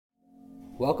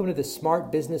Welcome to the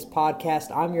Smart Business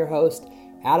Podcast. I'm your host,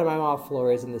 Adam Imhoff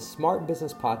Flores, and the Smart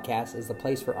Business Podcast is the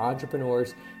place for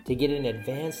entrepreneurs to get an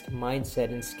advanced mindset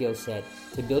and skill set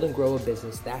to build and grow a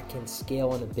business that can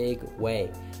scale in a big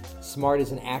way. SMART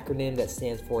is an acronym that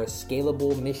stands for a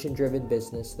scalable, mission-driven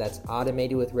business that's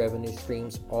automated with revenue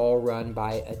streams, all run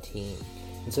by a team.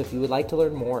 And so if you would like to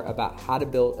learn more about how to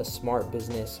build a smart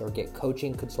business or get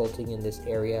coaching, consulting in this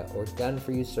area, or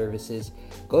done-for-you services,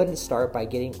 go ahead and start by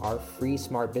getting our free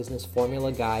Smart Business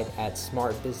Formula guide at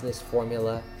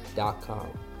smartbusinessformula.com.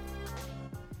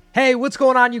 Hey, what's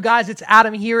going on, you guys? It's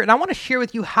Adam here, and I want to share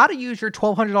with you how to use your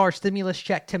 $1,200 stimulus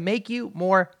check to make you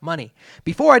more money.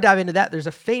 Before I dive into that, there's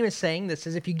a famous saying that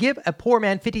says if you give a poor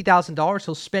man $50,000,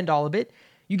 he'll spend all of it.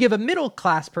 You give a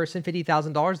middle-class person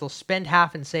 $50,000, they'll spend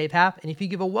half and save half. And if you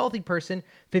give a wealthy person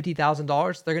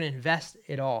 $50,000, they're going to invest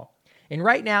it all. And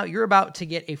right now, you're about to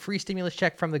get a free stimulus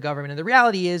check from the government. And the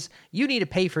reality is you need to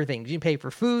pay for things. You need to pay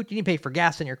for food. You need to pay for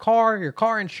gas in your car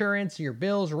insurance, your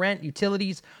bills, rent,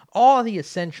 utilities, all the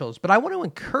essentials. But I want to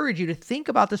encourage you to think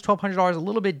about this $1,200 a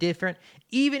little bit different,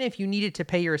 even if you need it to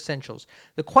pay your essentials.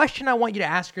 The question I want you to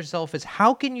ask yourself is,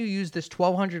 how can you use this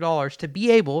 $1,200 to be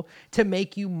able to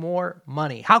make you more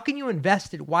money? How can you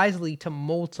invest it wisely to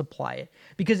multiply it?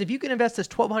 Because if you can invest this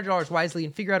 $1,200 wisely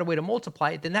and figure out a way to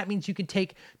multiply it, then that means you can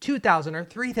take $2,000 or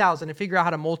 $3,000 and figure out how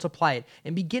to multiply it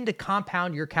and begin to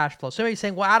compound your cash flow. Somebody's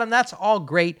saying, well, Adam, that's all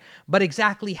great, but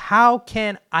exactly how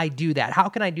can I do that? How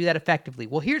can I do that effectively?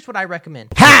 Well, here's what I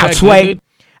recommend.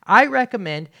 I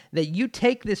recommend that you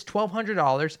take this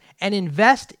 $1,200 and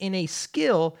invest in a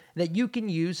skill that you can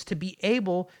use to be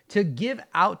able to give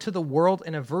out to the world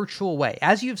in a virtual way.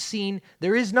 As you've seen,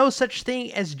 there is no such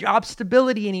thing as job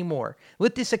stability anymore.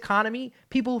 With this economy,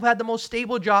 people who've had the most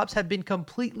stable jobs have been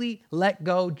completely let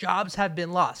go. Jobs have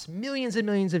been lost. Millions and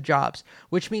millions of jobs,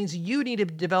 which means you need to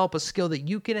develop a skill that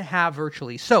you can have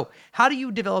virtually. So how do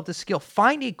you develop the skill?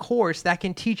 Find a course that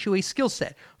can teach you a skill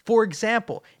set. For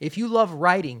example, if you love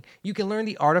writing, you can learn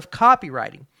the art of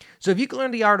copywriting. So if you can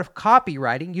learn the art of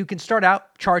copywriting, you can start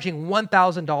out charging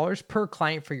 $1,000 per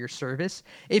client for your service.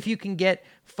 If you can get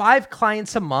 5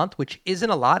 clients a month, which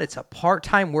isn't a lot, it's a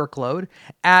part-time workload,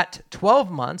 at 12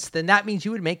 months, then that means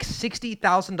you would make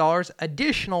 $60,000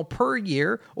 additional per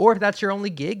year. Or if that's your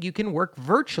only gig, you can work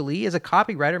virtually as a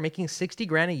copywriter, making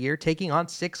 $60,000 a year, taking on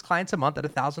 6 clients a month at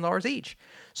 $1,000 each.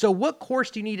 So what course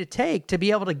do you need to take to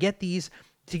be able to get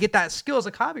that skill as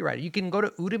a copywriter? You can go to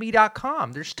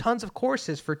udemy.com. There's tons of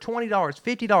courses for $20,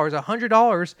 $50,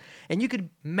 $100, and you could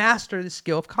master the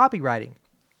skill of copywriting.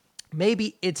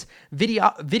 Maybe it's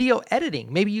video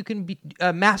editing. Maybe you can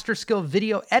master skill of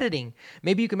video editing.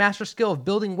 Maybe you can master skill of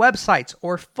building websites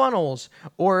or funnels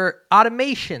or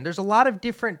automation. There's a lot of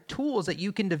different tools that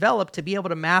you can develop to be able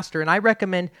to master, and I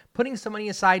recommend putting some money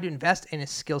aside to invest in a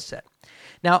skill set.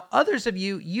 Now, others of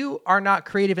you are not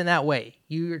creative in that way.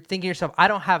 You're thinking to yourself, I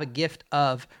don't have a gift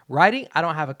of writing. I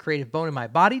don't have a creative bone in my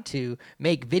body to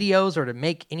make videos or to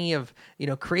make any of,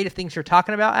 creative things you're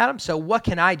talking about, Adam. So what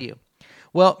can I do?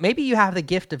 Well, maybe you have the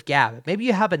gift of gab. Maybe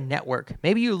you have a network.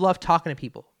 Maybe you love talking to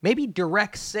people. Maybe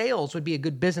direct sales would be a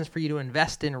good business for you to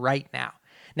invest in right now.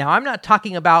 Now, I'm not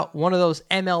talking about one of those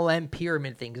MLM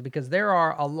pyramid things, because there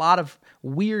are a lot of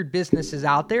weird businesses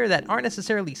out there that aren't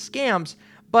necessarily scams,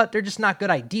 but they're just not good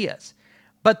ideas.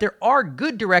 But there are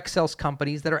good direct sales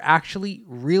companies that are actually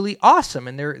really awesome,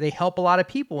 and they help a lot of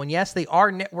people. And yes, they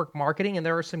are network marketing, and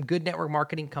there are some good network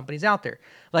marketing companies out there.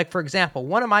 Like, for example,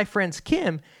 one of my friends,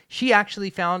 Kim, she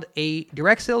actually found a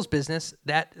direct sales business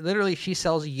that literally she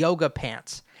sells yoga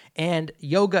pants and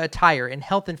yoga attire and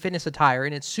health and fitness attire,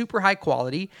 and it's super high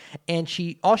quality. And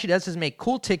all she does is make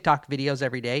cool TikTok videos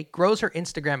every day, grows her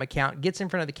Instagram account, gets in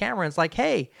front of the camera, and is like,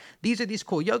 hey, these are these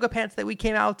cool yoga pants that we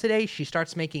came out with today. She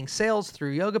starts making sales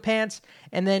through yoga pants,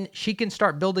 and then she can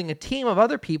start building a team of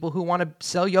other people who want to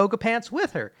sell yoga pants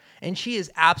with her. And she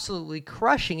is absolutely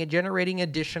crushing and generating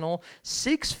additional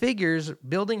 6 figures,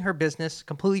 building her business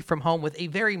completely from home with a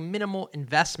very minimal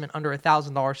investment under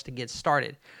 $1,000 to get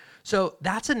started. So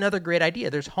that's another great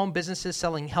idea. There's home businesses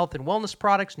selling health and wellness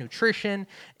products, nutrition,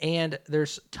 and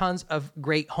there's tons of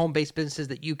great home-based businesses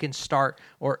that you can start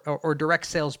or direct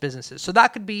sales businesses. So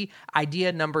that could be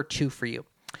idea number 2 for you.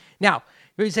 Now,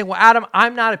 you're saying, well, Adam,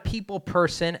 I'm not a people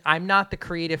person. I'm not the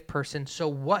creative person. So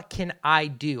what can I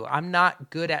do? I'm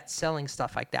not good at selling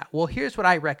stuff like that. Well, here's what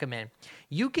I recommend.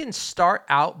 You can start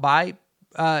out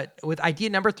with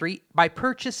idea number 3, by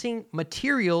purchasing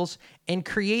materials and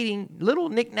creating little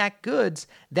knick-knack goods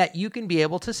that you can be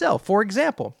able to sell. For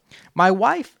example, my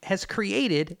wife has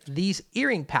created these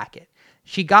earring packet.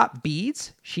 she got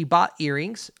beads, she bought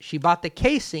earrings, she bought the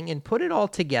casing and put it all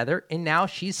together. And now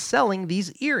she's selling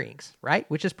these earrings, right?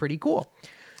 Which is pretty cool.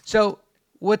 So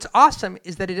what's awesome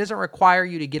is that it doesn't require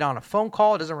you to get on a phone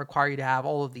call. It doesn't require you to have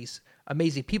all of these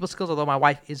amazing people skills, although my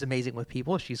wife is amazing with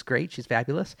people. She's great. She's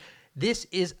fabulous. This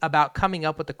is about coming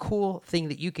up with a cool thing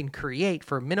that you can create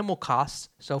for minimal costs.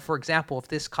 So for example, if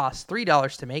this costs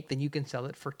 $3 to make, then you can sell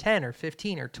it for 10 or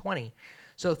 15 or 20.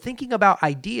 So thinking about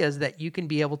ideas that you can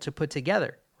be able to put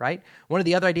together, right? One of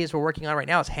the other ideas we're working on right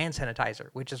now is hand sanitizer,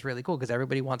 which is really cool because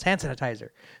everybody wants hand sanitizer.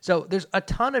 So there's a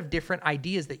ton of different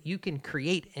ideas that you can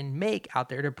create and make out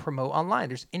there to promote online.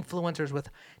 There's influencers with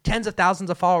tens of thousands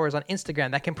of followers on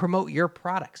Instagram that can promote your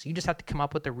products. You just have to come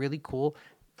up with a really cool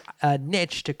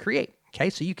niche to create. Okay,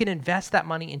 so you can invest that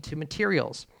money into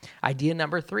materials. Idea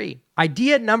number 3.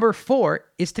 Idea number 4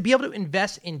 is to be able to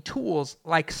invest in tools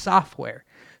like software.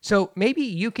 So maybe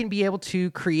you can be able to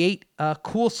create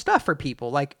cool stuff for people.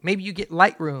 Like maybe you get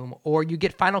Lightroom or you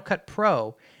get Final Cut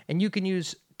Pro, and you can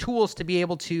use tools to be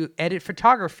able to edit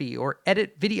photography or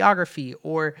edit videography,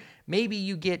 or maybe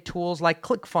you get tools like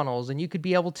ClickFunnels, and you could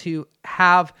be able to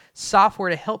have software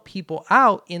to help people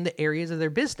out in the areas of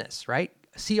their business, right?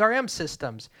 CRM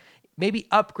systems. Maybe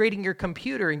upgrading your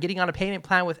computer and getting on a payment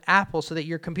plan with Apple so that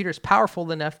your computer is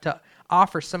powerful enough to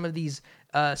offer some of these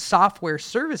software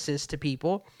services to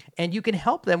people, and you can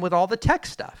help them with all the tech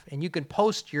stuff. And you can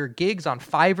post your gigs on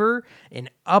Fiverr and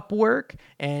Upwork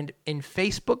and in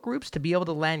Facebook groups to be able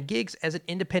to land gigs as an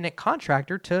independent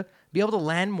contractor to be able to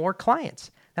land more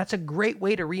clients. That's a great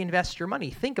way to reinvest your money.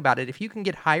 Think about it. If you can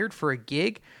get hired for a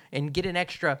gig and get an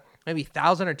extra maybe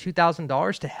 $1,000 or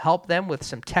 $2,000 to help them with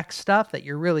some tech stuff that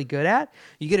you're really good at,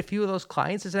 you get a few of those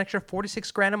clients, it's an extra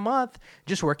 $46,000 a month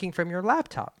just working from your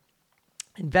laptop.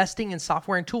 Investing in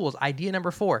software and tools, idea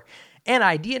number 4. And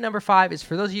idea number 5 is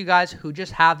for those of you guys who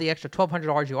just have the extra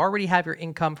 $1,200, you already have your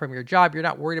income from your job, you're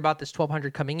not worried about this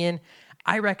 $1,200 coming in.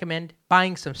 I recommend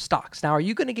buying some stocks. Now, are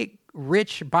you going to get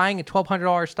rich buying a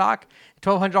 $1,200 stock,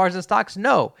 $1,200 in stocks?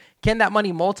 No. Can that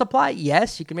money multiply?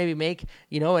 Yes. You can maybe make,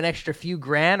 an extra few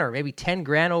grand or maybe 10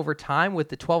 grand over time with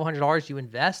the $1,200 you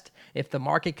invest if the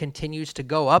market continues to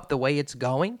go up the way it's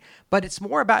going. But it's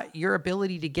more about your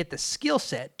ability to get the skill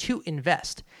set to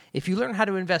invest. If you learn how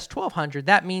to invest $1,200,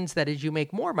 that means that as you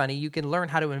make more money, you can learn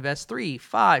how to invest $3,000,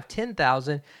 $5,000,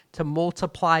 $10,000 to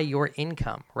multiply your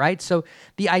income, right? So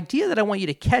the idea that I want you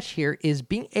to catch here is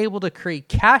being able to create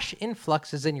cash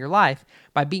influxes in your life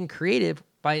by being creative,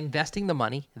 by investing the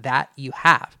money that you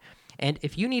have. And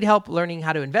if you need help learning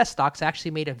how to invest stocks, I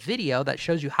actually made a video that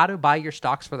shows you how to buy your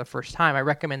stocks for the first time. I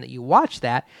recommend that you watch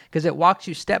that because it walks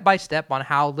you step by step on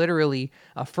how literally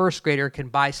a first grader can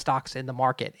buy stocks in the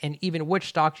market and even which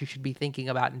stocks you should be thinking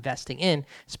about investing in,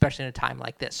 especially in a time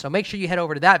like this. So make sure you head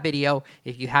over to that video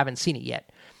if you haven't seen it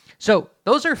yet. So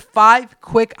those are 5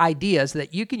 quick ideas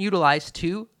that you can utilize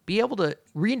to be able to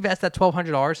reinvest that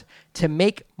 $1,200 to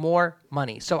make more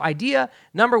money. So idea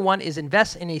number 1 is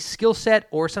invest in a skill set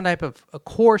or some type of a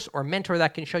course or mentor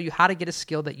that can show you how to get a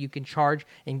skill that you can charge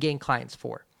and gain clients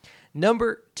for.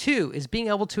 Number 2 is being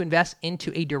able to invest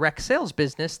into a direct sales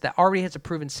business that already has a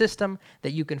proven system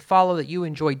that you can follow, that you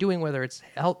enjoy doing, whether it's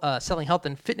selling health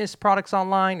and fitness products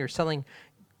online or selling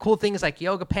cool things like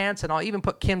yoga pants, and I'll even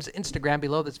put Kim's Instagram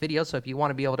below this video, so if you want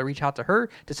to be able to reach out to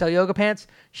her to sell yoga pants,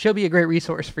 she'll be a great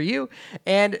resource for you.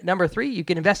 And number 3, you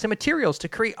can invest in materials to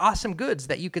create awesome goods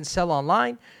that you can sell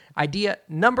online. Idea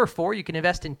number 4, you can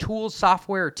invest in tools,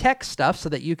 software, or tech stuff so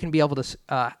that you can be able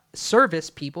to service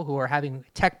people who are having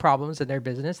tech problems in their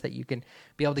business that you can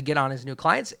be able to get on as new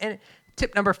clients. And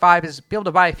tip number 5 is be able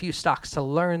to buy a few stocks to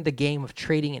learn the game of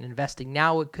trading and investing.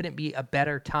 Now it couldn't be a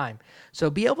better time. So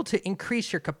be able to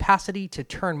increase your capacity to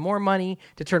turn money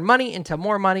into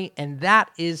more money. And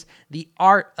that is the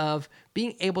art of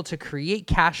being able to create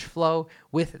cash flow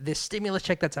with this stimulus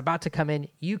check that's about to come in.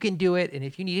 You can do it. And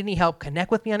if you need any help,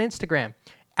 connect with me on Instagram.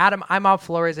 Adam, I'm Bob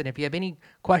Flores, and if you have any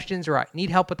questions or need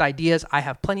help with ideas, I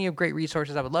have plenty of great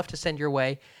resources I would love to send your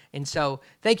way. And so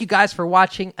thank you guys for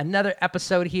watching another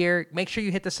episode here. Make sure you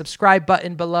hit the subscribe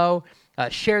button below.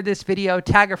 Share this video,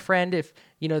 tag a friend if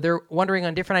they're wondering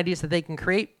on different ideas that they can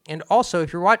create. And also,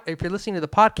 if you're listening to the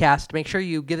podcast, make sure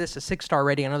you give this a 6-star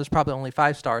rating. I know there's probably only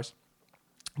 5 stars,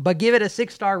 but give it a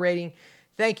 6-star rating.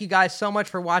 Thank you guys so much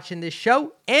for watching this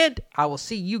show, and I will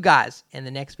see you guys in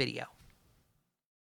the next video.